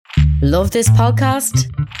Love this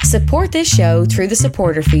podcast? Support this show through the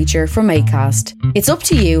supporter feature from Acast. It's up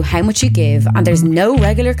to you how much you give and there's no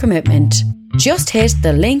regular commitment. Just hit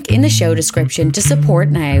the link in the show description to support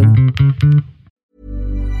now.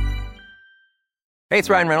 Hey, it's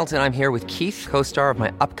Ryan Reynolds, and I'm here with Keith, co-star of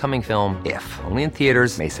my upcoming film, If, only in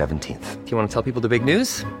theaters May 17th. Do you want to tell people the big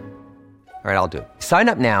news? All right, I'll do it. Sign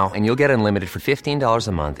up now and you'll get unlimited for $15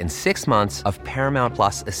 a month and 6 months of Paramount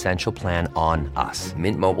Plus Essential Plan on us.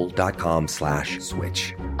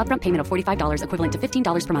 MintMobile.com/switch. Upfront payment of $45 equivalent to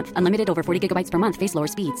 $15 per month. Unlimited over 40 gigabytes per month. Face lower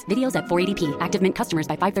speeds. Videos at 480p. Active Mint customers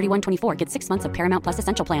by 531.24 get 6 months of Paramount Plus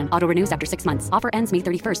Essential Plan. Auto renews after 6 months. Offer ends May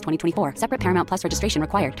 31st, 2024. Separate Paramount Plus registration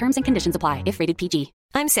required. Terms and conditions apply if rated PG.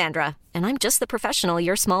 I'm Sandra, and I'm just the professional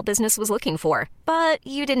your small business was looking for. But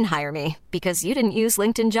you didn't hire me because you didn't use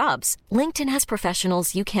LinkedIn Jobs. LinkedIn has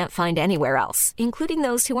professionals you can't find anywhere else, including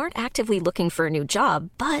those who aren't actively looking for a new job,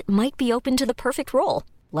 but might be open to the perfect role,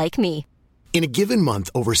 like me. In a given month,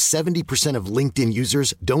 over 70% of LinkedIn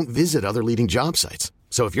users don't visit other leading job sites.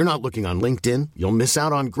 So if you're not looking on LinkedIn, you'll miss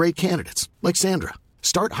out on great candidates like Sandra.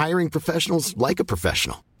 Start hiring professionals like a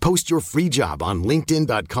professional. Post your free job on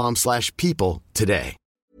linkedin.com/people today.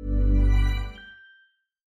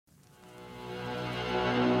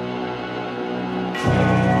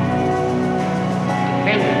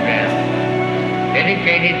 Pentagram,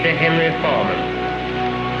 dedicated to Henry Foreman.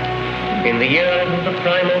 In the years of the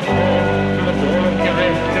primal force and the dawn of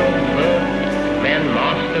terrestrial birth, man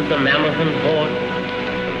mastered the mammoth and horde.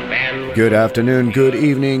 Good afternoon, good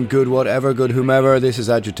evening, good whatever, good whomever. This is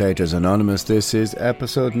Agitators Anonymous. This is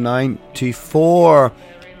episode 94.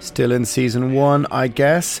 Still in season 1, I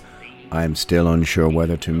guess. I'm still unsure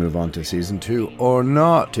whether to move on to season 2 or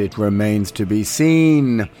not. It remains to be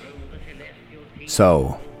seen.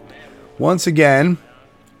 So, once again,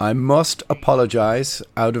 I must apologise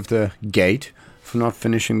out of the gate for not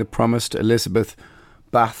finishing the promised Elizabeth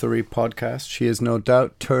Bathory podcast. She is no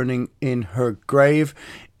doubt turning in her grave.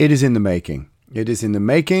 It is in the making. It is in the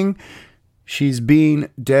making. She's been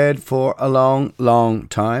dead for a long, long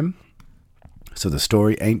time. So the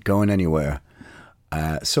story ain't going anywhere.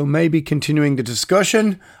 So maybe continuing the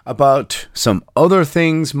discussion about some other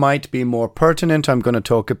things might be more pertinent. I'm going to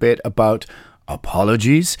talk a bit about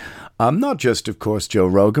apologies. Not just, of course, Joe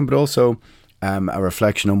Rogan, but also a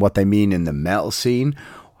reflection on what they mean in the metal scene.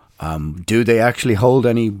 Do they actually hold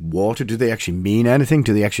any water? Do they actually mean anything?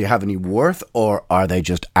 Do they actually have any worth? Or are they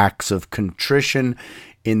just acts of contrition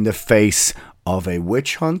in the face of a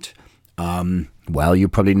witch hunt? Well, you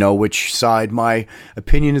probably know which side my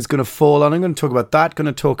opinion is going to fall on. I'm going to talk about that. Going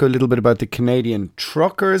to talk a little bit about the Canadian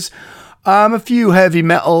truckers. A few heavy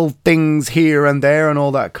metal things here and there and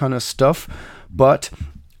all that kind of stuff. But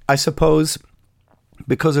I suppose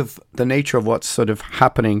because of the nature of what's sort of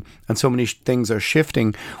happening and so many things are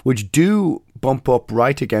shifting, which do bump up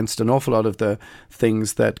right against an awful lot of the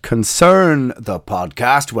things that concern the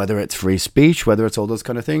podcast, whether it's free speech, whether it's all those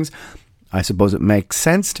kind of things, I suppose it makes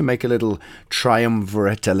sense to make a little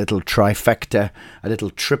triumvirate, a little trifecta, a little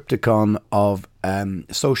triptychon of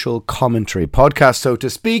social commentary podcast, so to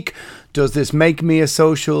speak. Does this make me a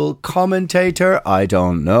social commentator? I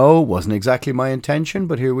don't know. Wasn't exactly my intention,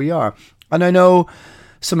 but here we are. And I know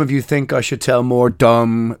some of you think I should tell more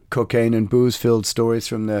dumb cocaine and booze-filled stories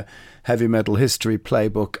from the heavy metal history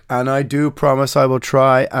playbook. And I do promise I will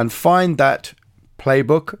try and find that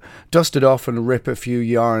playbook, dust it off and rip a few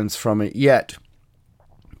yarns from it yet.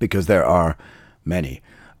 Because there are many.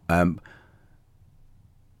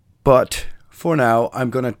 But for now,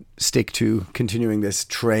 I'm going to stick to continuing this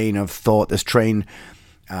train of thought, this train...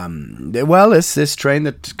 it's this train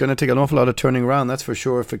that's going to take an awful lot of turning around, that's for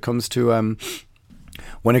sure, if it comes to,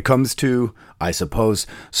 when it comes to, I suppose,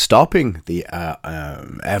 stopping the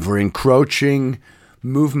ever-encroaching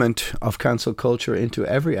movement of cancel culture into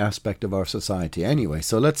every aspect of our society anyway.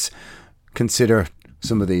 So let's consider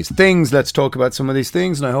some of these things. Let's talk about some of these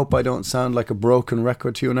things, and I hope I don't sound like a broken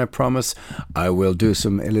record to you, and I promise I will do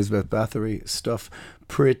some Elizabeth Bathory stuff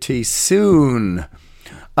pretty soon.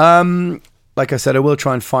 Like I said, I will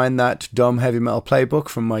try and find that dumb heavy metal playbook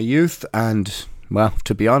from my youth, and, well,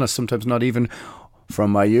 to be honest, sometimes not even from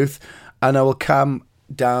my youth, and I will calm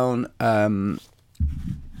down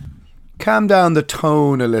the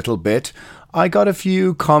tone a little bit. I got a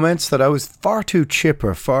few comments that I was far too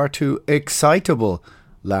chipper, far too excitable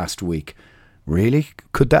last week. Really?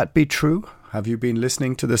 Could that be true? Have you been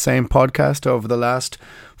listening to the same podcast over the last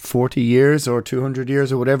 40 years or 200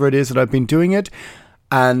 years or whatever it is that I've been doing it?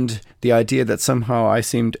 And the idea that somehow I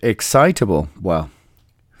seemed excitable, well,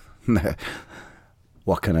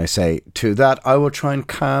 what can I say to that? I will try and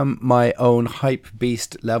calm my own hype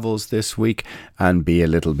beast levels this week and be a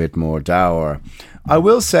little bit more dour. I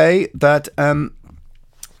will say that an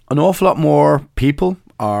awful lot more people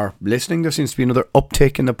are listening. There seems to be another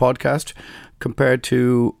uptick in the podcast compared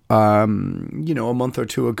to, a month or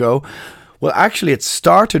two ago. Well, actually, it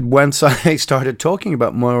started once I started talking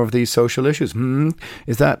about more of these social issues.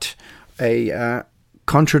 Is that a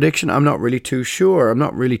contradiction? I'm not really too sure. I'm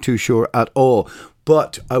not really too sure at all.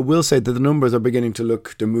 But I will say that the numbers are beginning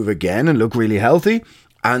to move again and look really healthy.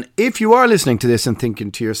 And if you are listening to this and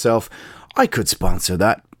thinking to yourself, I could sponsor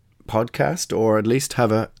that podcast or at least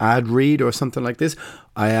have an ad read or something like this,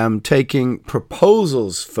 I am taking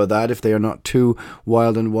proposals for that if they are not too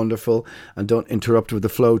wild and wonderful and don't interrupt with the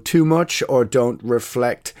flow too much or don't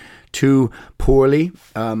reflect too poorly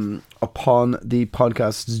upon the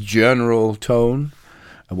podcast's general tone,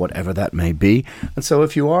 whatever that may be. And so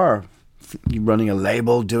if you are running a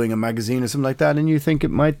label, doing a magazine or something like that, and you think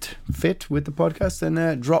it might fit with the podcast,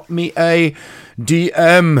 then drop me a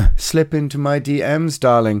DM. Slip into my DMs,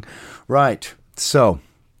 darling. Right, so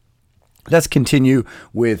let's continue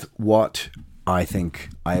with what I think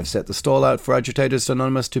I have set the stall out for Agitators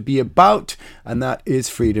Anonymous to be about, and that is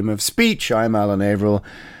freedom of speech. I'm Alan Averill,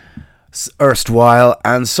 erstwhile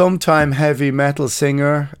and sometime heavy metal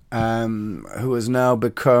singer, who has now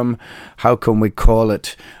become, how can we call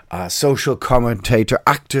it, a social commentator,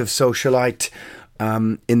 active socialite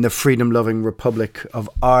in the freedom-loving Republic of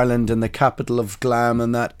Ireland and the capital of glam,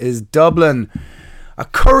 and that is Dublin. A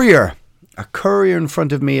courier in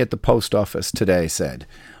front of me at the post office today said,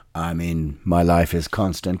 I mean, my life is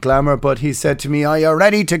constant glamour, but he said to me, are you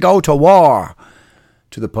ready to go to war?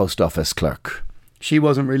 To the post office clerk. She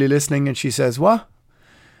wasn't really listening, and she says, what?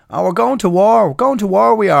 Oh, we're going to war. We're going to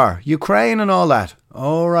war, we are. Ukraine and all that.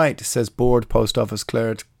 All right, says bored post office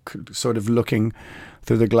clerk, sort of looking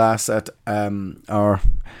through the glass at our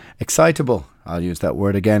excitable, I'll use that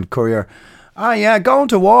word again, courier. Ah, yeah, going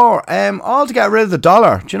to war. All to get rid of the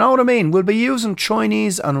dollar. Do you know what I mean? We'll be using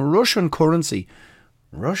Chinese and Russian currency.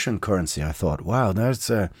 Russian currency, I thought. Wow,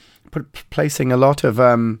 there's placing a lot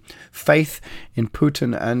of faith in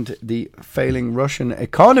Putin and the failing Russian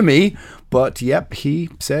economy. But yep, he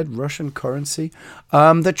said Russian currency.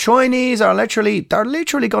 The Chinese are literally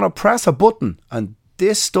going to press a button and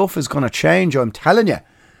this stuff is going to change, I'm telling you.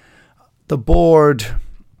 The bored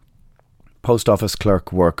post office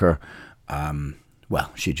clerk worker,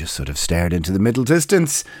 she just sort of stared into the middle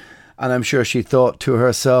distance. And I'm sure she thought to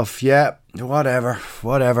herself, yeah, whatever,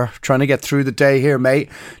 trying to get through the day here, mate.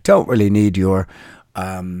 Don't really need your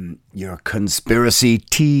conspiracy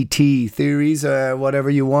TT theories, whatever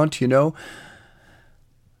you want, you know.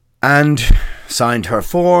 And signed her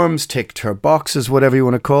forms, ticked her boxes, whatever you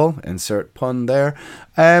want to call, insert pun there.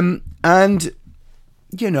 And,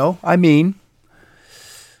 you know, I mean,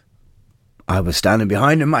 I was standing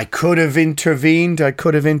behind him. I could have intervened,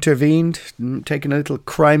 taken a little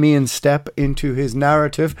Crimean step into his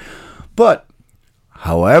narrative. But,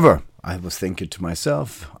 however, I was thinking to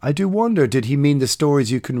myself, I do wonder, did he mean the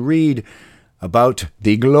stories you can read about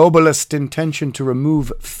the globalist intention to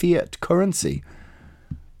remove fiat currency?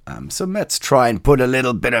 So let's try and put a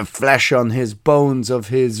little bit of flesh on his bones of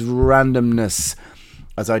his randomness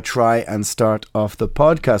as I try and start off the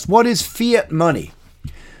podcast. What is fiat money?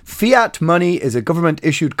 Fiat money is a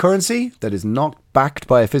government-issued currency that is not backed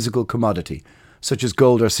by a physical commodity, such as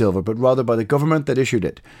gold or silver, but rather by the government that issued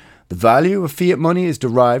it. The value of fiat money is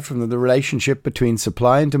derived from the relationship between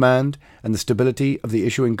supply and demand and the stability of the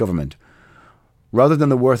issuing government, rather than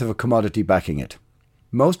the worth of a commodity backing it.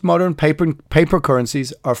 Most modern paper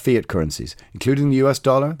currencies are fiat currencies, including the US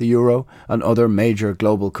dollar, the euro, and other major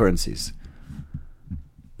global currencies.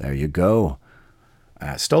 There you go.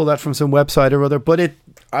 Stole that from some website or other, but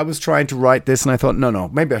I was trying to write this and I thought, no,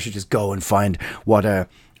 maybe I should just go and find what an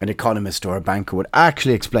economist or a banker would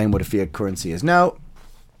actually explain what a fiat currency is. Now,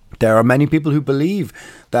 there are many people who believe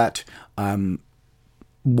that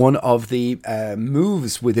one of the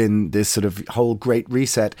moves within this sort of whole Great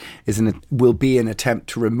Reset will be an attempt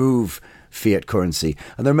to remove fiat currency.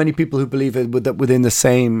 And there are many people who believe that within the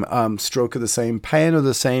same stroke of the same pen or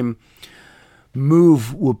the same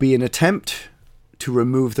move will be an attempt to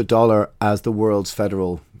remove the dollar as the world's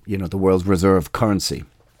federal, the world's reserve currency.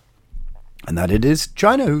 And that it is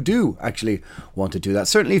China who do actually want to do that.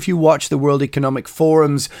 Certainly if you watch the World Economic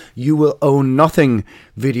Forum's You Will Own Nothing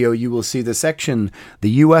video, you will see the section, the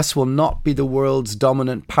US will not be the world's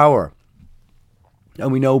dominant power.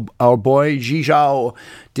 And we know our boy Xi Zhao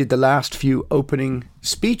did the last few opening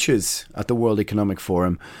speeches at the World Economic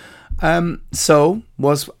Forum. So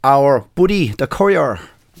was our buddy, the courier,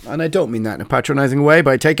 and I don't mean that in a patronising way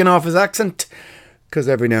by taking off his accent, because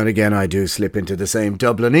every now and again I do slip into the same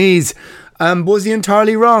Dublinese. Was he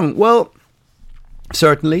entirely wrong? Well,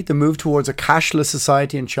 certainly the move towards a cashless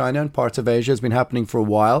society in China and parts of Asia has been happening for a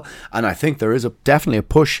while, and I think there is definitely a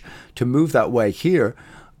push to move that way here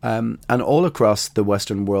and all across the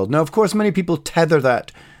Western world. Now, of course, many people tether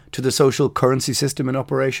that to the social currency system in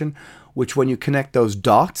operation, which when you connect those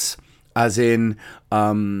dots, as in,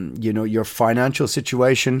 your financial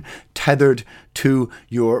situation tethered to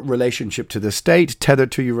your relationship to the state,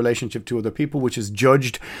 tethered to your relationship to other people, which is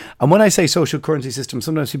judged. And when I say social currency system,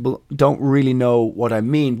 sometimes people don't really know what I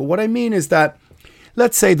mean. But what I mean is that,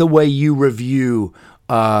 let's say the way you review,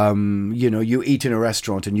 you eat in a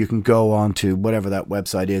restaurant and you can go on to whatever that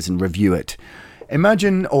website is and review it.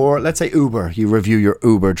 Imagine, or let's say Uber, you review your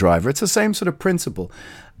Uber driver. It's the same sort of principle.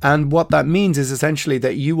 And what that means is essentially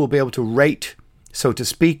that you will be able to rate, so to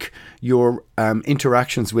speak, your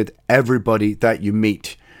interactions with everybody that you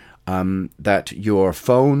meet. That your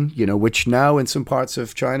phone, which now in some parts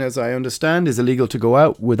of China, as I understand, is illegal to go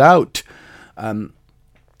out without,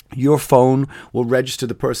 your phone will register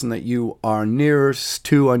the person that you are nearest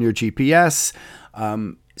to on your GPS.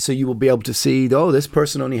 So you will be able to see, this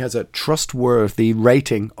person only has a trustworthy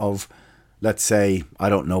rating of, let's say, I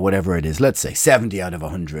don't know, whatever it is, let's say 70 out of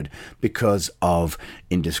 100 because of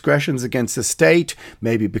indiscretions against the state,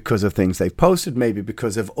 maybe because of things they've posted, maybe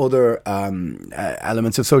because of other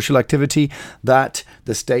elements of social activity that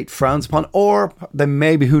the state frowns upon, or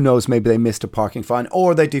maybe they missed a parking fine,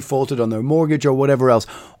 or they defaulted on their mortgage or whatever else.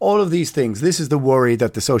 All of these things, this is the worry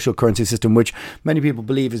that the social currency system, which many people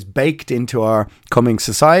believe is baked into our coming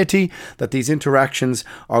society, that these interactions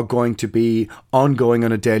are going to be ongoing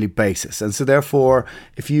on a daily basis. And so therefore,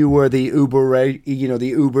 if you were the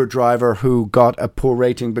Uber driver who got a poor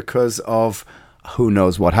rating because of who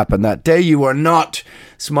knows what happened that day, you were not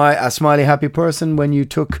a smiley happy person when you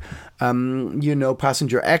took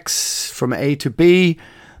passenger X from A to B,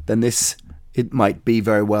 then it might be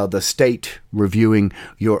very well the state reviewing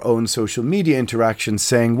your own social media interactions,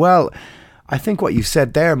 saying, well, I think what you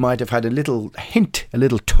said there might have had a little hint, a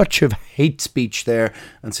little touch of hate speech there,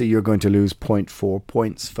 and so you're going to lose 0.4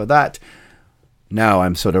 points for that. Now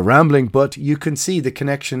I'm sort of rambling, but you can see the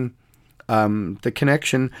connection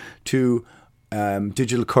to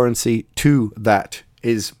digital currency to that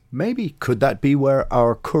is maybe, could that be where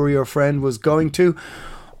our courier friend was going to?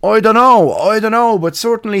 I don't know, but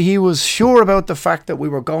certainly he was sure about the fact that we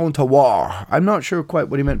were going to war. I'm not sure quite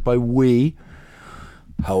what he meant by we.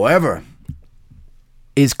 However,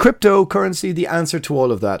 is cryptocurrency the answer to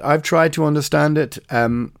all of that? I've tried to understand it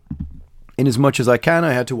in as much as I can.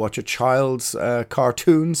 I had to watch a child's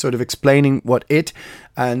cartoon sort of explaining what it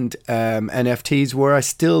and NFTs were. I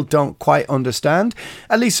still don't quite understand.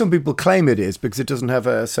 At least some people claim it is, because it doesn't have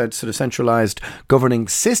a sort of centralized governing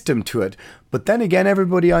system to it. But then again,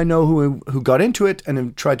 everybody I know who got into it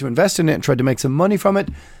and tried to invest in it and tried to make some money from it,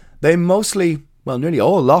 they mostly, nearly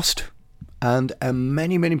all lost. And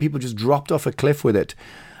many, many people just dropped off a cliff with it.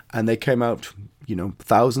 And they came out,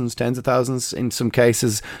 thousands, tens of thousands, in some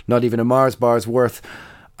cases, not even a Mars bar's worth.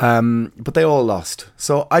 But they all lost.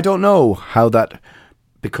 So I don't know how that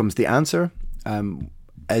becomes the answer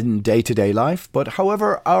in day-to-day life. But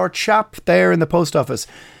however, our chap there in the post office,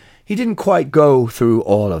 he didn't quite go through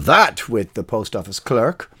all of that with the post office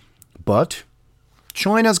clerk. But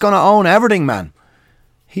China's going to own everything, man.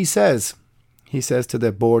 He says to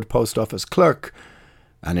the bored post office clerk.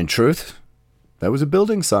 And in truth, there was a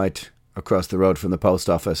building site across the road from the post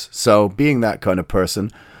office. So being that kind of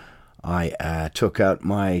person, I took out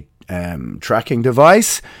my tracking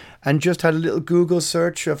device and just had a little Google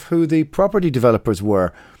search of who the property developers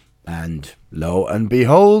were. And lo and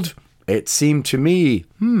behold, it seemed to me,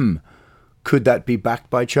 could that be backed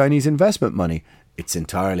by Chinese investment money? It's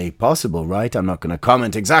entirely possible, right? I'm not going to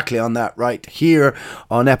comment exactly on that right here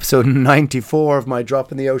on episode 94 of my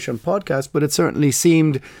Drop in the Ocean podcast, but it certainly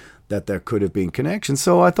seemed that there could have been connections.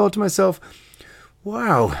 So I thought to myself,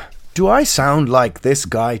 wow, do I sound like this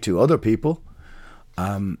guy to other people?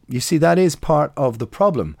 You see, that is part of the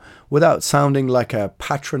problem. Without sounding like a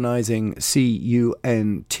patronizing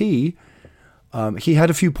cunt, he had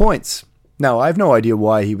a few points. Now, I have no idea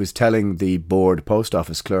why he was telling the bored post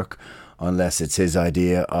office clerk, unless it's his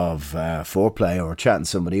idea of foreplay or chatting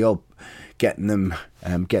somebody up, getting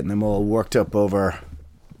them all worked up over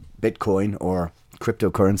Bitcoin or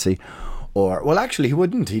cryptocurrency. Or, well, actually, he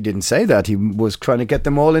wouldn't. He didn't say that. He was trying to get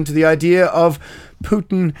them all into the idea of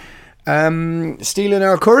Putin stealing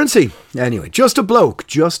our currency. Anyway, just a bloke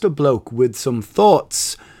with some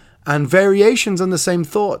thoughts and variations on the same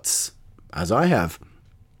thoughts as I have.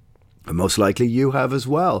 And most likely you have as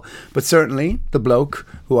well. But certainly the bloke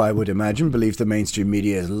who I would imagine believes the mainstream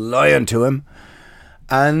media is lying to him,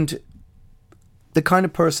 and the kind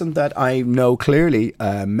of person that I know clearly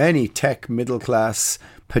many tech middle class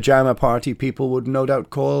pajama party people would no doubt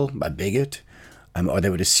call a bigot, or they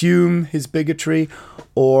would assume his bigotry,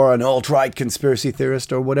 or an alt-right conspiracy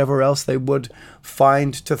theorist, or whatever else they would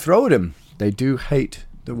find to throw at him. They do hate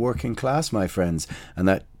the working class, my friends, and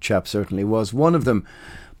that chap certainly was one of them.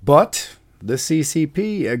 But the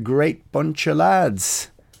CCP, a great bunch of lads,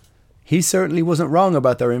 he certainly wasn't wrong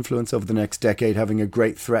about their influence over the next decade having a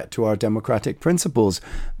great threat to our democratic principles.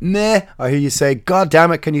 Meh, I hear you say, God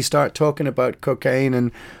damn it, can you start talking about cocaine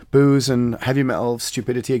and booze and heavy metal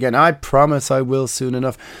stupidity again? I promise I will soon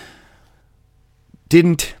enough.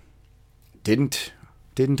 Didn't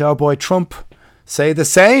our boy Trump say the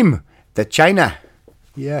same? That China.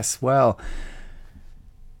 Yes, well,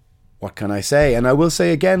 what can I say? And I will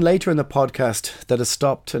say again later in the podcast that a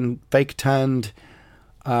stopped and fake-tanned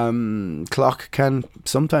clock can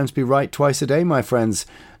sometimes be right twice a day, my friends.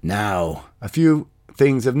 Now, a few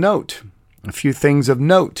things of note.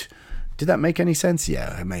 Did that make any sense?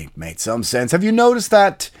 Yeah, it made some sense. Have you noticed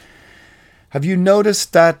that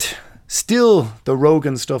still the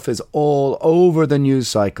Rogan stuff is all over the news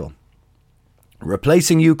cycle?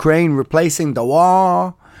 Replacing Ukraine, replacing the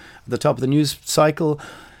war at the top of the news cycle.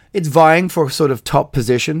 It's vying for sort of top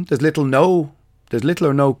position. There's little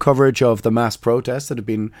or no coverage of the mass protests that have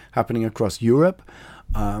been happening across Europe.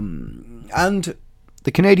 And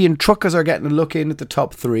the Canadian truckers are getting a look in at the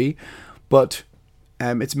top three. But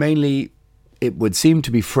it's mainly, it would seem to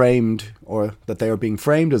be framed, or that they are being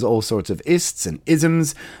framed as all sorts of ists and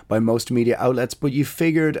isms by most media outlets. But you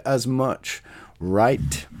figured as much,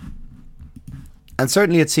 right? And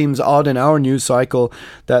certainly it seems odd in our news cycle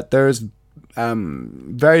that there's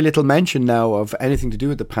very little mention now of anything to do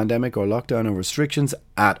with the pandemic or lockdown or restrictions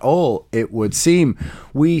at all, it would seem.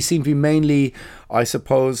 We seem to be mainly, I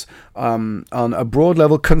suppose, on a broad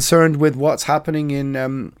level concerned with what's happening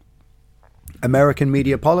in American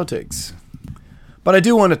media politics. But I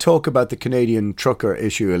do want to talk about the Canadian trucker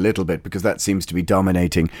issue a little bit, because that seems to be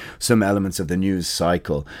dominating some elements of the news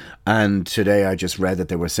cycle. And today I just read that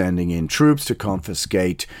they were sending in troops to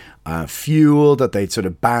confiscate fuel, that they'd sort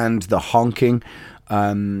of banned the honking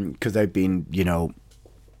because they've been,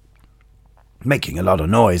 making a lot of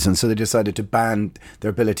noise. And so they decided to ban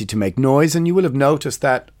their ability to make noise. And you will have noticed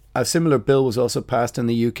that a similar bill was also passed in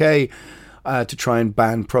the UK to try and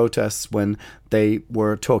ban protests when they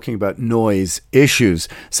were talking about noise issues.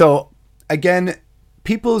 So again,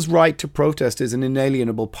 people's right to protest is an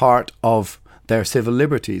inalienable part of their civil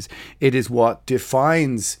liberties. It is what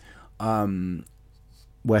defines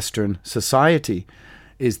Western society,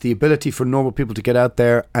 is the ability for normal people to get out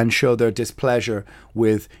there and show their displeasure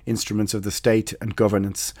with instruments of the state and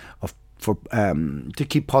governance to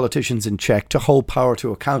keep politicians in check, to hold power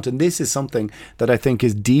to account. And this is something that I think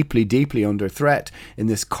is deeply, deeply under threat in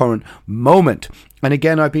this current moment. And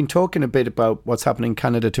again, I've been talking a bit about what's happening in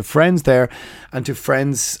Canada to friends there, and to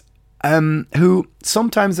friends who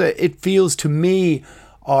sometimes it feels to me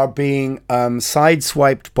are being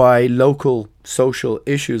sideswiped by local social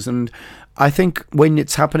issues. And I think when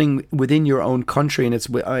it's happening within your own country and it's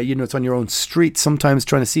it's on your own street, sometimes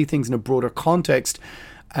trying to see things in a broader context,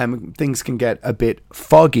 things can get a bit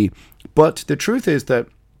foggy. But the truth is that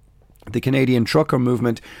the Canadian trucker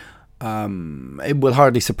movement, it will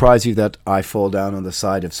hardly surprise you that I fall down on the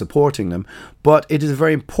side of supporting them. But it is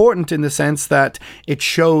very important in the sense that it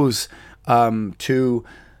shows to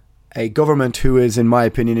a government who is, in my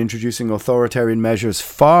opinion, introducing authoritarian measures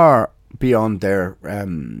far beyond their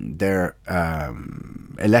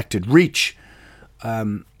elected reach.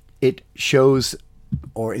 It shows,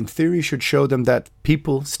 or in theory should show them, that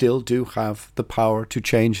people still do have the power to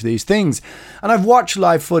change these things. And I've watched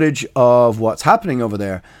live footage of what's happening over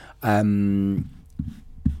there.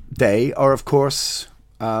 They are, of course,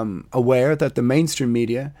 aware that the mainstream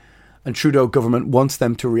media and Trudeau government wants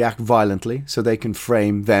them to react violently so they can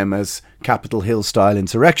frame them as Capitol Hill-style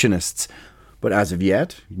insurrectionists. But as of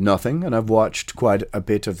yet, nothing. And I've watched quite a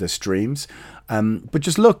bit of the streams. But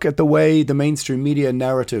just look at the way the mainstream media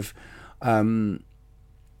narrative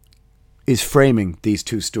is framing these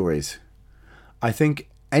two stories. I think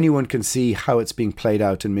anyone can see how it's being played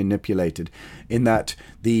out and manipulated, in that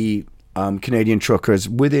the Canadian truckers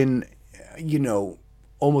within,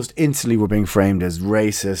 almost instantly were being framed as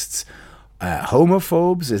racists,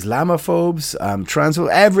 homophobes, Islamophobes,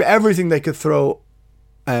 transphobes, everything they could throw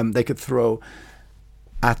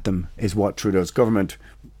at them is what Trudeau's government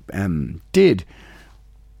did.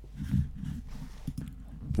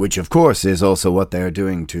 which of course is also what they're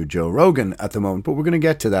doing to Joe Rogan at the moment, but we're going to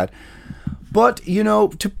get to that. But, you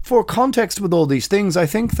know, for context with all these things, I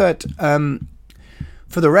think that,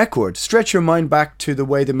 for the record, stretch your mind back to the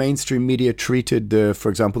way the mainstream media treated, for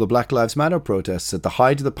example, the Black Lives Matter protests at the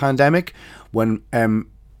height of the pandemic, when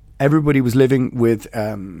everybody was living with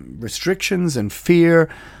restrictions and fear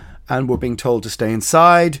and were being told to stay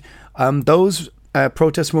inside. Those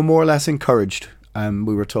protests were more or less encouraged.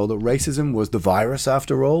 We were told that racism was the virus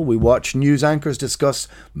after all. We watched news anchors discuss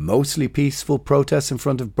mostly peaceful protests in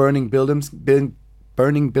front of burning buildings.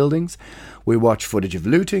 We watched footage of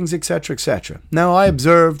lootings, etc., etc. Now, I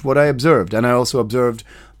observed what I observed, and I also observed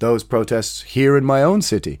those protests here in my own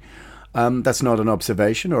city. That's not an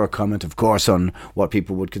observation or a comment, of course, on what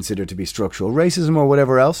people would consider to be structural racism or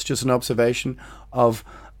whatever else, just an observation of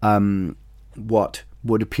what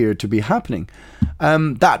would appear to be happening.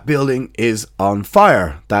 That building is on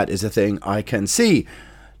fire. That is a thing I can see.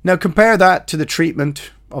 Now compare that to the treatment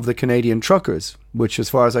of the Canadian truckers, which as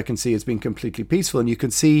far as I can see has been completely peaceful, and you can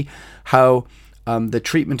see how the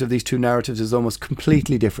treatment of these two narratives is almost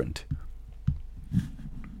completely different.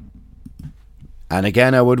 And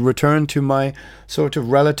again, I would return to my sort of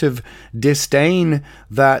relative disdain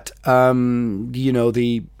that I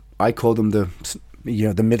call them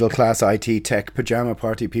the middle-class IT tech pajama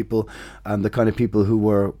party people, and the kind of people who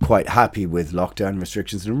were quite happy with lockdown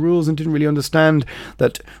restrictions and rules and didn't really understand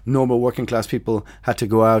that normal working-class people had to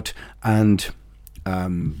go out and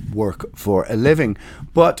work for a living.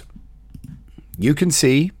 But you can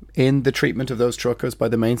see in the treatment of those truckers by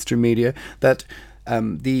the mainstream media that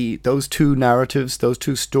those two narratives, those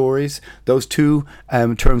two stories, those two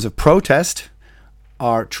terms of protest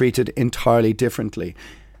are treated entirely differently.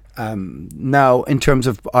 Now, in terms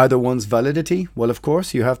of either one's validity, well, of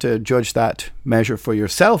course, you have to judge that measure for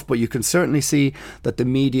yourself, but you can certainly see that the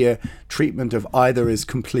media treatment of either is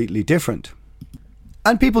completely different.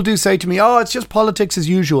 And people do say to me, oh, it's just politics as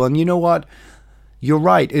usual. And you know what? You're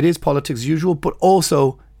right, it is politics as usual, but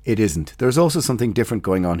also it isn't. There's also something different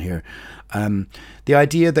going on here. The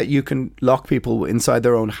idea that you can lock people inside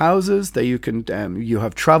their own houses, that you can, you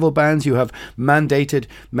have travel bans, you have mandated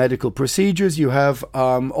medical procedures, you have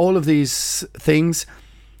all of these things,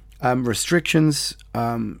 restrictions.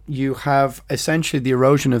 You have essentially the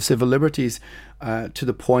erosion of civil liberties to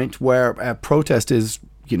the point where protest is,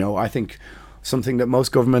 I think, something that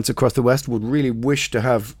most governments across the West would really wish to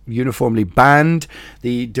have uniformly banned.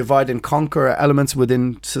 The divide and conquer elements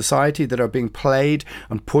within society that are being played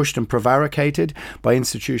and pushed and prevaricated by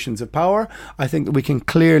institutions of power. I think that we can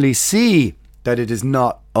clearly see that it is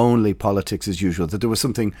not only politics as usual, that there was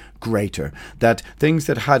something greater, that things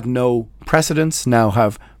that had no precedence now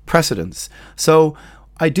have precedence. So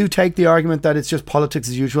I do take the argument that it's just politics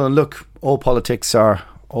as usual. And look, all politicians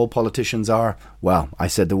are, well, I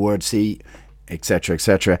said the word C,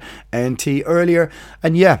 etc., NT earlier.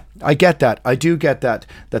 And yeah, I get that. I do get that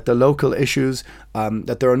the local issues,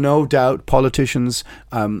 that there are no doubt politicians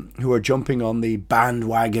who are jumping on the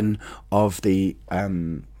bandwagon of the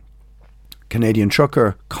Canadian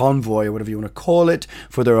trucker convoy, or whatever you want to call it,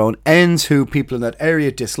 for their own ends, who people in that area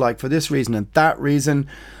dislike for this reason and that reason.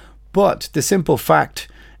 But the simple fact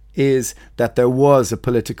is that there was a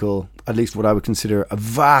political, at least what I would consider a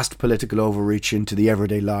vast political overreach into the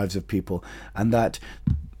everyday lives of people, and that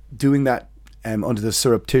doing that under the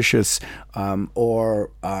surreptitious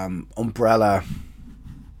or umbrella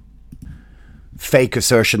fake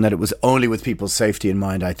assertion that it was only with people's safety in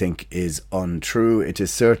mind, I think is untrue. It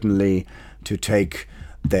is certainly to take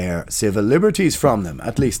their civil liberties from them.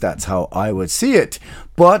 At least that's how I would see it.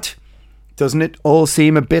 But doesn't it all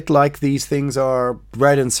seem a bit like these things are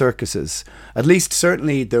bread and circuses? At least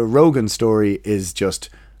certainly the Rogan story is just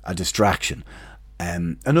a distraction.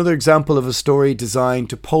 Another example of a story designed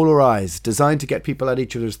to polarize, designed to get people at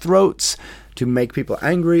each other's throats, to make people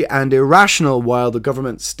angry and irrational, while the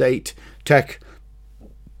government, state, tech,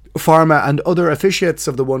 pharma and other officiates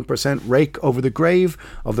of the 1% rake over the grave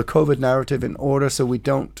of the COVID narrative in order so we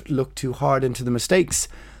don't look too hard into the mistakes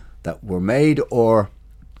that were made or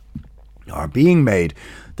are being made.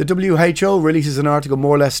 The WHO releases an article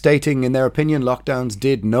more or less stating, in their opinion, lockdowns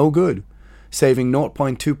did no good, saving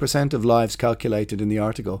 0.2% of lives calculated in the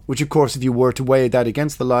article, which of course, if you were to weigh that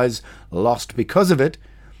against the lives lost because of it,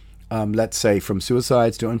 let's say from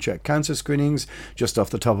suicides to unchecked cancer screenings, just off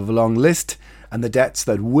the top of a long list, and the deaths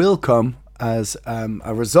that will come as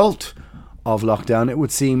a result of lockdown, it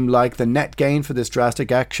would seem like the net gain for this drastic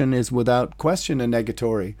action is without question a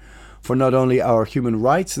negatory. for not only our human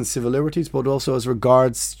rights and civil liberties, but also as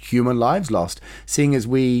regards human lives lost, seeing as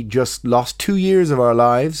we just lost 2 years of our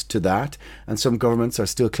lives to that, and some governments are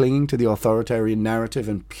still clinging to the authoritarian narrative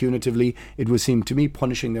and punitively, it would seem to me,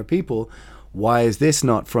 punishing their people. Why is this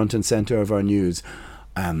not front and centre of our news?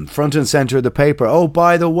 Front and centre of the paper. Oh,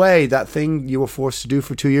 by the way, that thing you were forced to do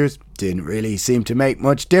for 2 years didn't really seem to make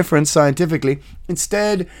much difference scientifically.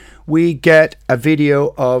 Instead, we get a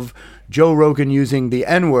video of Joe Rogan using the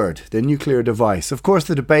N-word, the nuclear device. Of course,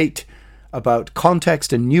 the debate about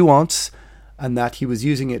context and nuance, and that he was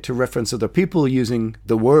using it to reference other people using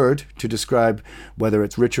the word to describe whether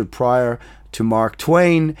it's Richard Pryor to Mark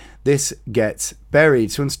Twain, this gets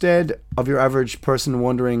buried. So instead of your average person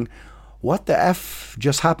wondering, what the F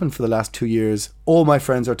just happened for the last 2 years, all my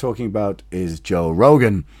friends are talking about is Joe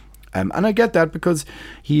Rogan. And I get that because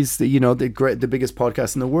he's the biggest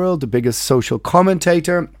podcast in the world, the biggest social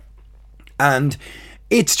commentator, and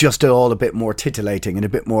it's just all a bit more titillating and a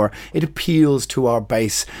bit more, it appeals to our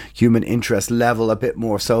base human interest level a bit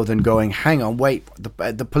more so than going, hang on, wait,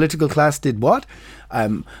 the political class did what?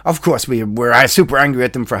 Of course, we're super angry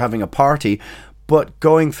at them for having a party, but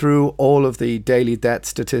going through all of the daily death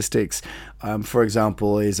statistics, for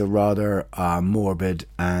example, is a rather morbid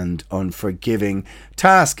and unforgiving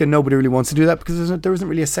task, and nobody really wants to do that because there isn't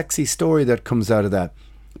really a sexy story that comes out of that.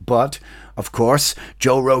 But, of course,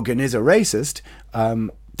 Joe Rogan is a racist.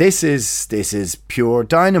 This is pure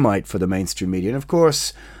dynamite for the mainstream media. And of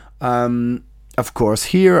course,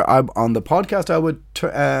 here on the podcast, I would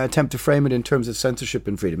attempt to frame it in terms of censorship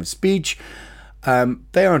and freedom of speech.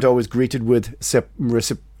 They aren't always greeted with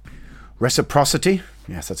reciprocity.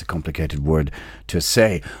 Yes, that's a complicated word to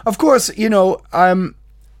say. Of course,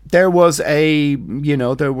 there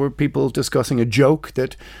were people discussing a joke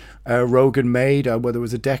that Rogan made, whether it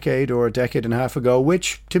was a decade or a decade and a half ago,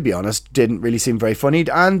 which, to be honest, didn't really seem very funny.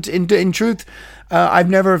 And in truth, I've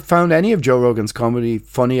never found any of Joe Rogan's comedy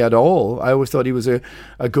funny at all. I always thought he was a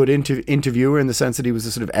good interviewer in the sense that he was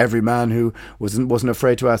a sort of everyman who wasn't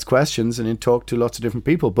afraid to ask questions and talk to lots of different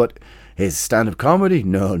people. But his stand-up comedy,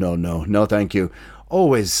 no, thank you.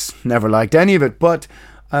 Always never liked any of it. But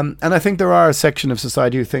and I think there are a section of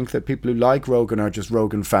society who think that people who like Rogan are just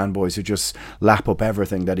Rogan fanboys who just lap up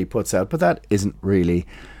everything that he puts out. But that isn't really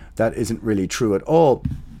true at all.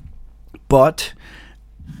 But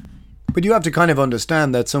you have to kind of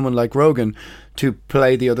understand that someone like Rogan, to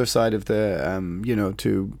play the other side of the,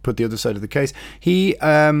 to put the other side of the case, he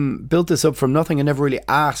built this up from nothing and never really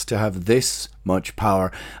asked to have this much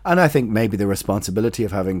power. And I think maybe the responsibility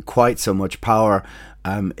of having quite so much power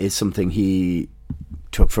is something he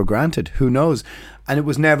took for granted. Who knows? And he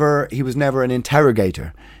was never an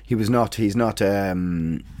interrogator. He's not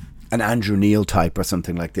an Andrew Neil type or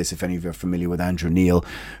something like this, if any of you are familiar with Andrew Neil,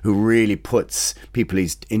 who really puts people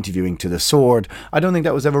he's interviewing to the sword. I don't think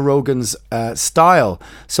that was ever Rogan's style.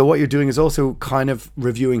 So what you're doing is also kind of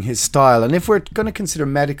reviewing his style. And if we're going to consider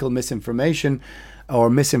medical misinformation, well,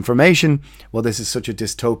 this is such a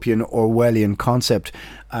dystopian Orwellian concept.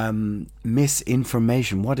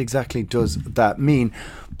 Misinformation, what exactly does that mean?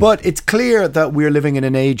 But it's clear that we're living in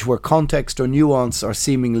an age where context or nuance are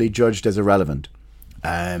seemingly judged as irrelevant.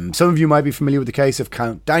 Some of you might be familiar with the case of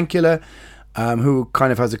Count Dankula, who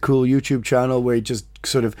kind of has a cool YouTube channel where he just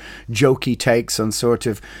sort of jokey takes on sort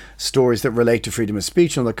of stories that relate to freedom of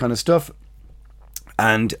speech and all that kind of stuff.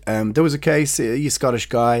 And there was a case, a Scottish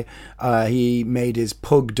guy, he made his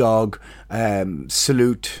pug dog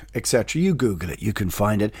salute, etc. You Google it, you can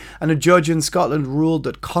find it. And a judge in Scotland ruled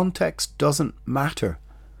that context doesn't matter.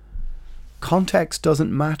 Context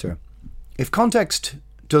doesn't matter. If context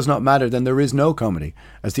does not matter, then there is no comedy,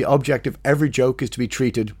 as the object of every joke is to be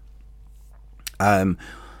treated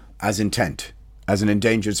as intent, as an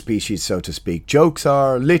endangered species, so to speak. Jokes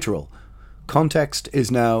are literal. Context is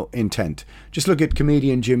now intent. Just look at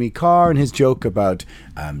comedian Jimmy Carr and his joke about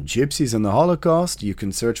gypsies and the Holocaust. You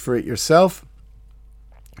can search for it yourself.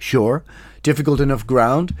 Sure, difficult enough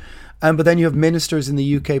ground. But then you have ministers in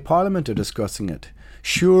the UK Parliament are discussing it.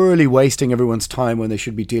 Surely wasting everyone's time when they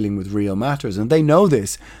should be dealing with real matters. And they know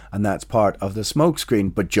this, and that's part of the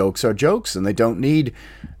smokescreen. But jokes are jokes, and they don't need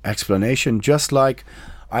explanation. Just like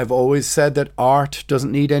I've always said that art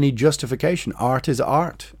doesn't need any justification. Art is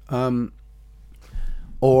art.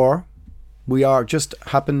 Or we are just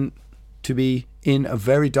happen to be in a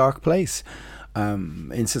very dark place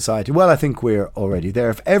in society. Well, I think we're already there.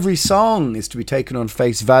 If every song is to be taken on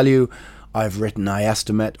face value, I've written, I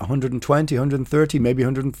estimate, 120, 130, maybe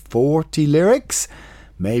 140 lyrics,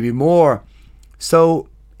 maybe more. So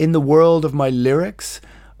in the world of my lyrics,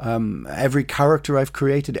 every character I've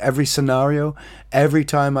created, every scenario, every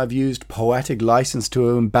time I've used poetic license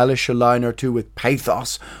to embellish a line or two with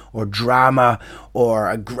pathos or drama or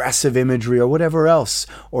aggressive imagery or whatever else,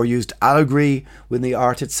 or used allegory with the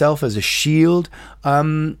art itself as a shield.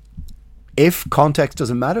 If context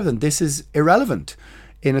doesn't matter, then this is irrelevant.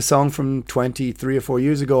 In a song from 23 or 4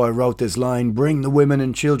 years ago, I wrote this line, "Bring the women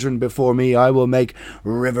and children before me, I will make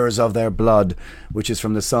rivers of their blood," which is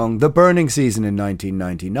from the song The Burning Season in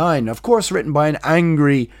 1999. Of course, written by an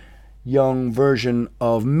angry young version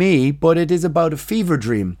of me, but it is about a fever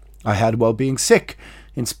dream I had while being sick,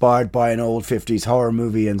 inspired by an old 50s horror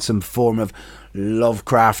movie and some form of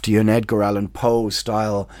Lovecraftian Edgar Allan Poe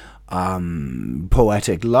style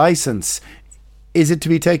poetic license. Is it to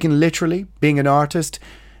be taken literally? Being an artist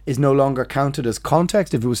is no longer counted as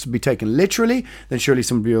context. If it was to be taken literally, then surely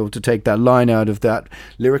somebody would be able to take that line out of that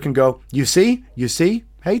lyric and go, you see,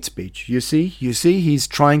 hate speech. You see, he's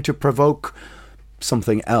trying to provoke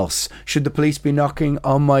something else. Should the police be knocking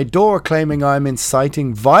on my door claiming I'm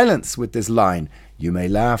inciting violence with this line? You may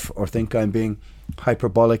laugh or think I'm being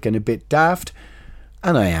hyperbolic and a bit daft,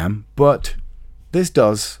 and I am, but this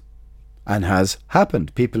does and has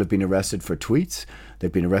happened. People have been arrested for tweets.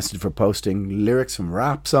 They've been arrested for posting lyrics from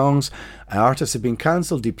rap songs. Artists have been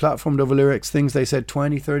cancelled, deplatformed over lyrics, things they said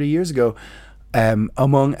 20, 30 years ago,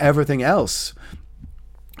 among everything else.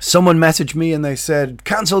 Someone messaged me and they said,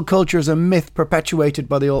 cancel culture is a myth perpetuated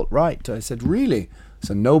by the alt-right. I said, really?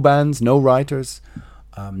 So no bands, no writers,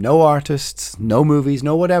 no artists, no movies,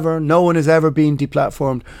 no whatever. No one has ever been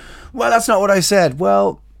deplatformed. Well, that's not what I said.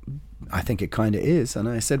 Well, I think it kind of is. And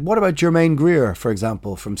I said, what about Germaine Greer, for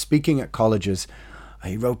example, from speaking at colleges?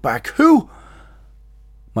 He wrote back, who?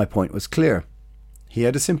 My point was clear. He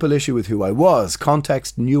had a simple issue with who I was.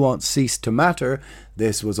 Context, nuance ceased to matter.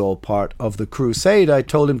 This was all part of the crusade. I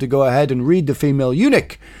told him to go ahead and read The Female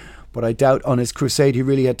Eunuch, but I doubt on his crusade he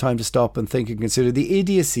really had time to stop and think and consider the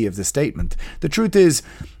idiocy of the statement. The truth is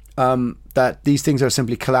that these things are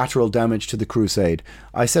simply collateral damage to the crusade.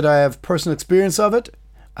 I said I have personal experience of it.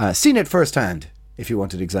 Seen it firsthand. If you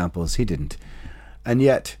wanted examples, he didn't. And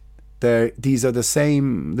yet, these are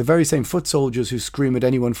the very same foot soldiers who scream at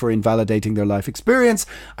anyone for invalidating their life experience.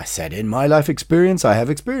 I said, in my life experience, I have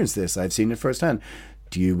experienced this. I've seen it firsthand.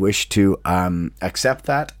 Do you wish to accept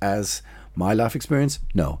that as my life experience?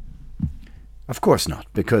 No. Of course not,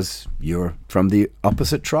 because you're from the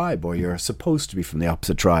opposite tribe, or you're supposed to be from the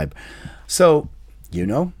opposite tribe. So,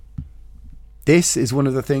 this is one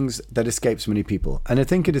of the things that escapes many people. And I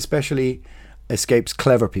think it especially escapes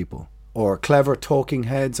clever people, or clever talking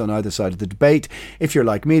heads on either side of the debate. If you're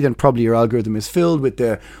like me, then probably your algorithm is filled with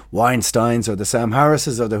the Weinsteins or the Sam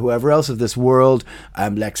Harrises or the whoever else of this world,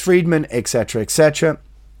 Lex Friedman, etc., etc.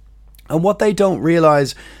 And what they don't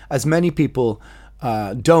realize, as many people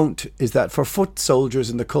don't, is that for foot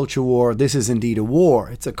soldiers in the culture war, this is indeed a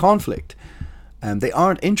war. It's a conflict. And they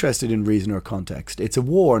aren't interested in reason or context. It's a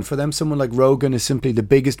war, and for them, someone like Rogan is simply the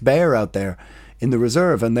biggest bear out there in the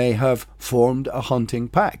reserve, and they have formed a hunting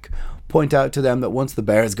pack. Point out to them that once the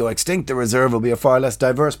bears go extinct, the reserve will be a far less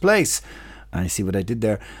diverse place. And I see what I did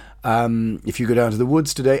there. If you go down to the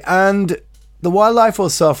woods today, and the wildlife will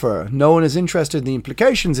suffer. No one is interested in the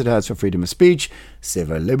implications it has for freedom of speech,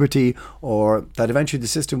 civil liberty, or that eventually the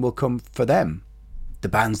system will come for them. The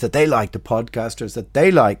bands that they like, the podcasters that they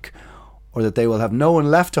like, or that they will have no one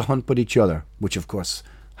left to hunt but each other, which of course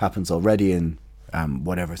happens already in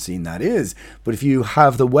whatever scene that is. But if you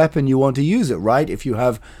have the weapon, you want to use it, right? If you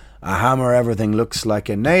have a hammer, everything looks like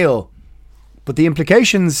a nail. But the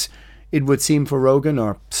implications, it would seem, for Rogan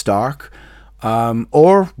are stark.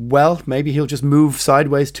 Or, well, maybe he'll just move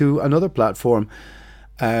sideways to another platform,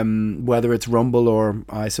 whether it's Rumble or,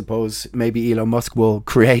 I suppose, maybe Elon Musk will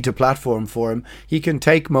create a platform for him. He can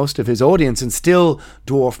take most of his audience and still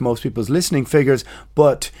dwarf most people's listening figures,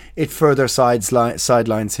 but it further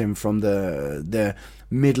sidelines him from the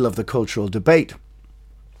middle of the cultural debate.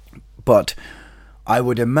 But I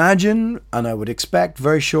would imagine, and I would expect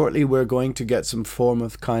very shortly, we're going to get some form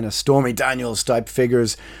of kind of Stormy Daniels type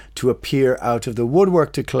figures to appear out of the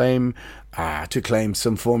woodwork to claim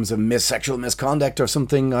some forms of sexual misconduct or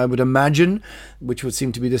something, I would imagine, which would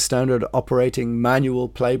seem to be the standard operating manual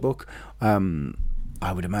playbook.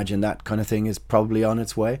 I would imagine that kind of thing is probably on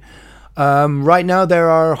its way. Right now there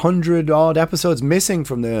are 100-odd episodes missing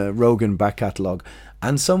from the Rogan back catalogue,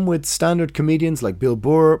 and some with standard comedians like Bill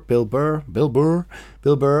Burr,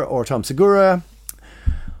 or Tom Segura.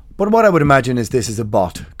 But what I would imagine is this is a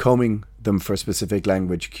bot combing them for specific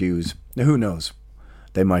language cues. Now, who knows?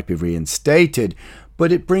 They might be reinstated.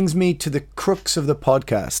 But it brings me to the crux of the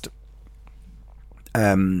podcast.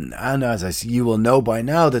 And as you will know by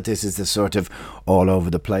now that this is the sort of all over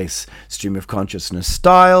the place stream of consciousness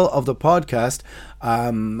style of the podcast,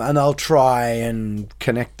 and I'll try and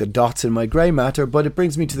connect the dots in my grey matter, but it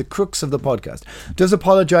brings me to the crux of the podcast. Does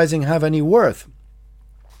apologising have any worth?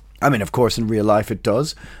 I mean, of course, in real life it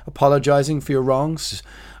does. Apologising for your wrongs,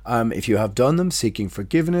 if you have done them, seeking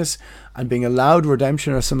forgiveness, and being allowed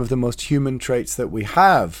redemption are some of the most human traits that we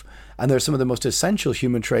have. And they're some of the most essential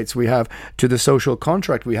human traits we have to the social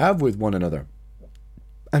contract we have with one another.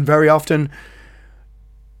 And very often,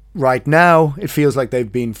 right now, it feels like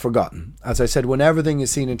they've been forgotten. As I said, when everything is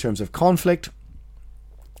seen in terms of conflict,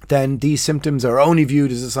 then these symptoms are only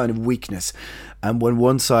viewed as a sign of weakness. And when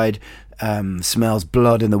one side smells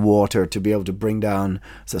blood in the water to be able to bring down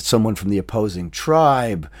someone from the opposing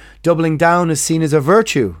tribe, doubling down is seen as a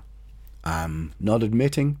virtue. Not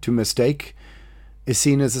admitting to mistake is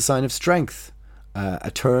seen as a sign of strength.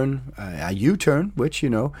 A U-turn, which,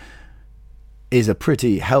 is a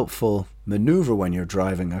pretty helpful maneuver when you're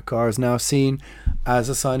driving a car, is now seen as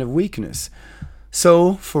a sign of weakness.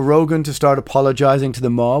 So for Rogan to start apologising to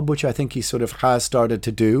the mob, which I think he sort of has started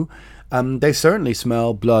to do, they certainly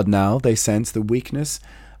smell blood now. They sense the weakness,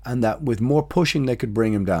 and that with more pushing they could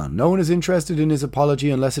bring him down. No one is interested in his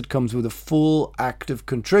apology unless it comes with a full act of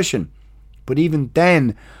contrition. But even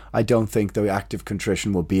then, I don't think the act of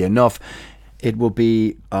contrition will be enough. It will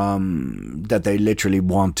be that they literally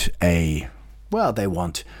want a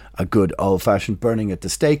good old-fashioned burning at the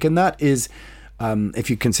stake. And that is, if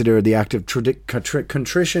you consider the act of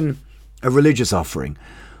contrition a religious offering,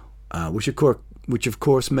 which of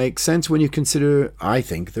course makes sense when you consider, I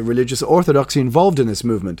think, the religious orthodoxy involved in this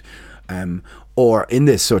movement. Or in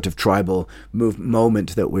this sort of tribal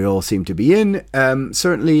moment that we all seem to be in.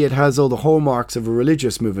 Certainly it has all the hallmarks of a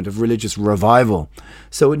religious movement, of religious revival.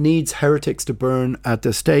 So it needs heretics to burn at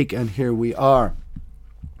the stake, and here we are.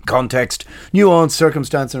 Context, nuance,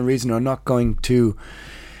 circumstance and reason are not going to,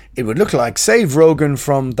 it would look like, save Rogan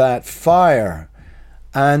from that fire.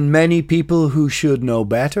 And many people who should know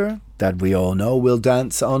better, that we all know, will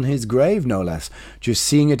dance on his grave, no less. Just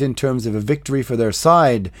seeing it in terms of a victory for their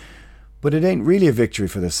side. But it ain't really a victory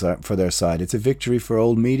for their side. It's a victory for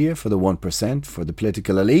old media, for the 1%, for the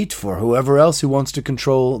political elite, for whoever else who wants to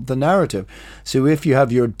control the narrative. So if you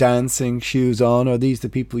have your dancing shoes on, are these the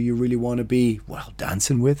people you really want to be,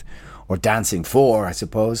 dancing with? Or dancing for, I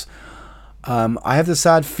suppose. I have the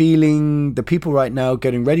sad feeling the people right now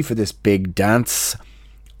getting ready for this big dance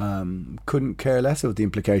couldn't care less of the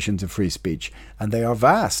implications of free speech. And they are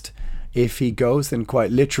vast. If he goes, then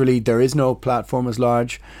quite literally there is no platform as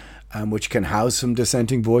large which can house some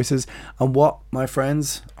dissenting voices. And what, my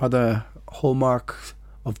friends, are the hallmarks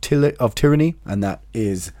of tyranny? And that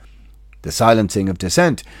is the silencing of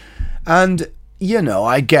dissent. And,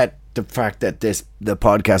 I get the fact that the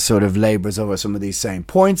podcast sort of labours over some of these same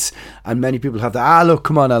points. And many people have look,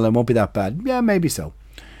 come on, Alan, won't be that bad. Yeah, maybe so.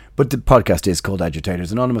 But the podcast is called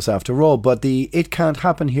Agitators Anonymous after all. But the "it can't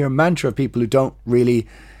happen here" mantra of people who don't really,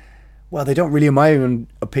 in my own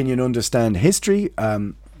opinion, understand history.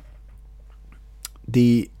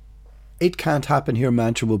 The "it can't happen here"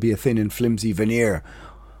 mantra will be a thin and flimsy veneer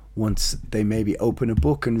once they maybe open a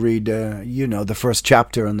book and read, the first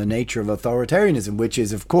chapter on the nature of authoritarianism, which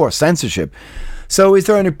is, of course, censorship. So is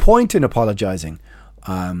there any point in apologising?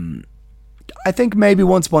 I think maybe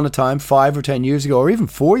once upon a time, 5 or 10 years ago, or even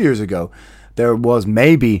 4 years ago, there was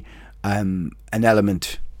maybe an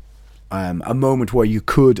element, a moment where you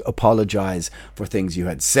could apologise for things you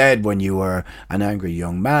had said when you were an angry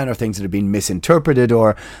young man, or things that had been misinterpreted,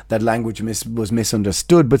 or that language was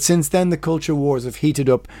misunderstood. But since then, the culture wars have heated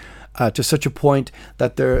up to such a point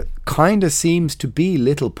that there kind of seems to be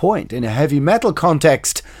little point. In a heavy metal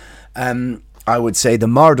context, I would say the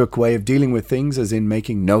Marduk way of dealing with things, as in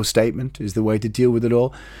making no statement, is the way to deal with it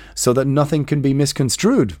all, so that nothing can be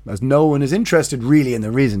misconstrued, as no one is interested really in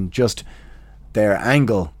the reason, just their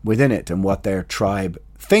angle within it and what their tribe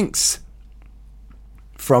thinks.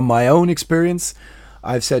 From my own experience,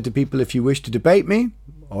 I've said to people, if you wish to debate me,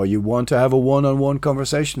 or you want to have a one-on-one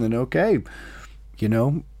conversation, then okay,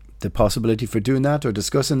 the possibility for doing that or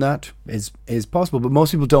discussing that is possible. But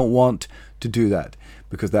most people don't want to do that,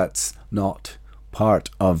 because that's not part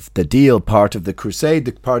of the deal, part of the crusade.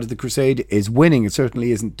 The part of the crusade is winning. It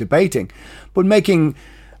certainly isn't debating. But making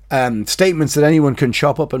statements that anyone can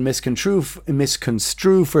chop up and misconstrue,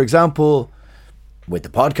 for example, with the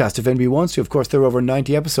podcast, if anybody wants to. Of course, there are over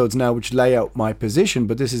 90 episodes now which lay out my position,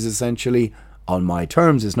 but this is essentially on my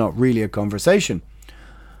terms. It's not really a conversation.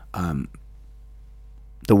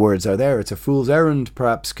 The words are there. It's a fool's errand,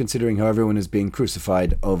 perhaps, considering how everyone is being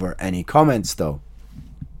crucified over any comments, though.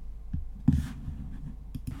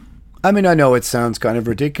 I mean, I know it sounds kind of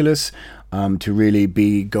ridiculous to really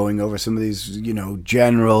be going over some of these,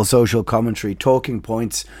 general social commentary talking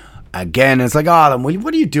points. Again, it's like,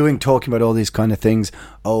 what are you doing talking about all these kind of things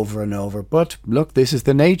over and over? But look, this is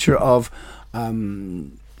the nature of,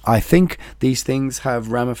 I think these things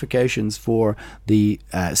have ramifications for the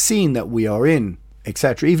scene that we are in,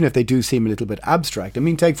 etc., even if they do seem a little bit abstract. I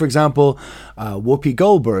mean, take, for example, Whoopi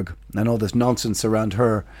Goldberg and all this nonsense around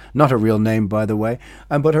her, not her real name, by the way,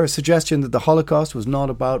 but her suggestion that the Holocaust was not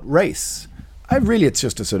about race. It's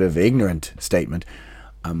just a sort of ignorant statement.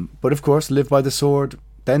 But of course, live by the sword,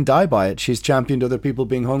 then die by it. She's championed other people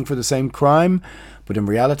being hung for the same crime, but in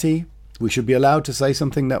reality, we should be allowed to say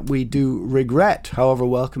something that we do regret, however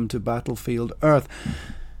welcome to battlefield Earth.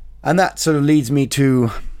 And that sort of leads me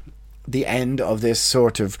to the end of this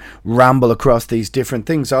sort of ramble across these different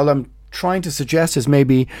things. All I'm trying to suggest is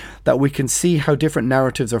maybe that we can see how different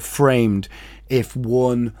narratives are framed if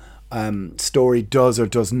one story does or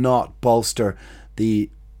does not bolster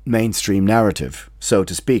the mainstream narrative, so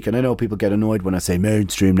to speak. And I know people get annoyed when I say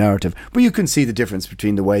mainstream narrative, but you can see the difference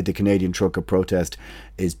between the way the Canadian trucker protest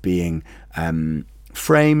is being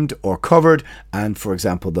framed or covered and, for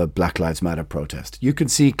example, the Black Lives Matter protest. You can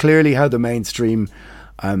see clearly how the mainstream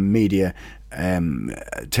media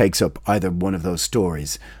takes up either one of those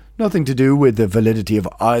stories. Nothing to do with the validity of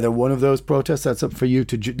either one of those protests. That's for you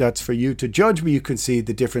to judge. But you can see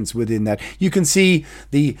the difference within that. You can see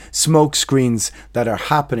the smoke screens that are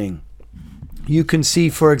happening. You can see,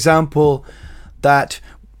 for example, that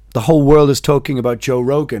the whole world is talking about Joe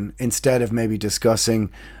Rogan instead of maybe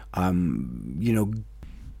discussing what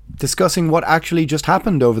actually just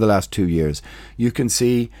happened over the last 2 years. You can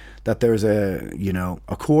see that there's a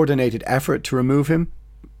coordinated effort to remove him.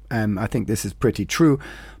 I think this is pretty true.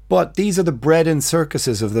 But these are the bread and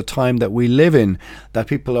circuses of the time that we live in, that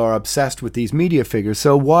people are obsessed with these media figures.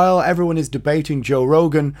 So while everyone is debating Joe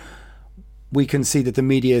Rogan, we can see that the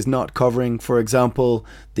media is not covering, for example,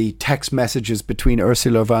 the text messages between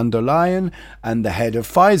Ursula von der Leyen and the head of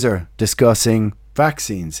Pfizer discussing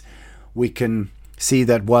vaccines. We can see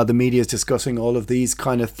that while the media is discussing all of these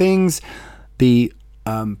kind of things, the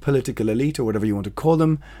political elite, or whatever you want to call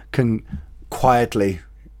them, can quietly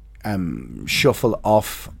shuffle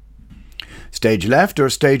off stage left or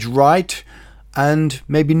stage right and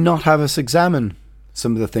maybe not have us examine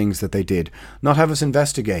some of the things that they did, not have us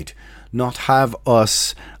investigate, not have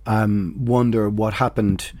us wonder what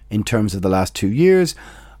happened in terms of the last 2 years.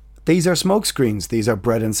 These are smokescreens. These are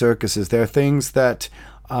bread and circuses. They're things that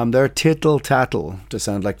they're tittle-tattle, to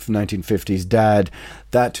sound like 1950s dad,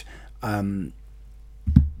 that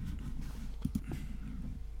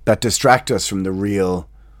distract us from the real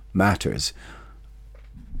matters.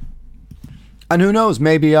 And who knows,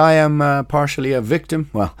 maybe I am partially a victim.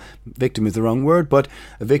 Well, victim is the wrong word, but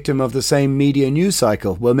a victim of the same media news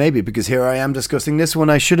cycle. Well, maybe, because here I am discussing this one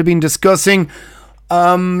I should have been discussing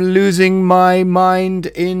losing my mind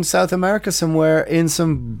in South America somewhere in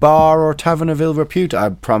some bar or tavern of ill repute. I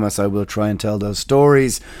promise I will try and tell those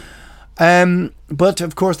stories. But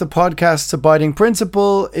of course, the podcast's abiding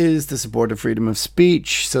principle is the support of freedom of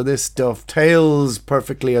speech. So this dovetails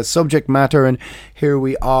perfectly as subject matter. And here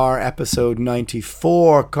we are, episode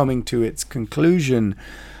 94, coming to its conclusion.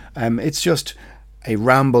 It's just a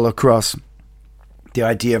ramble across the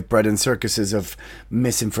idea of bread and circuses of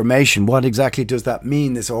misinformation. What exactly does that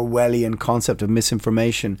mean, this Orwellian concept of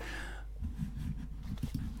misinformation?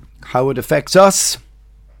 How it affects us,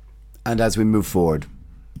 and as we move forward.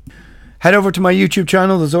 Head over to my YouTube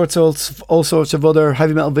channel. There's all sorts of other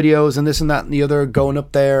heavy metal videos and this and that and the other going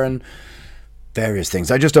up there, and various things.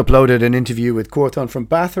 I just uploaded an interview with Corthon from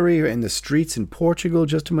Bathory in the streets in Portugal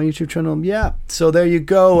just to my YouTube channel. Yeah, so there you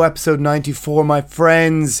go. Episode 94, my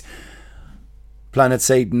friends. Planet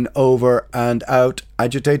Satan over and out.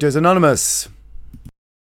 Agitators Anonymous.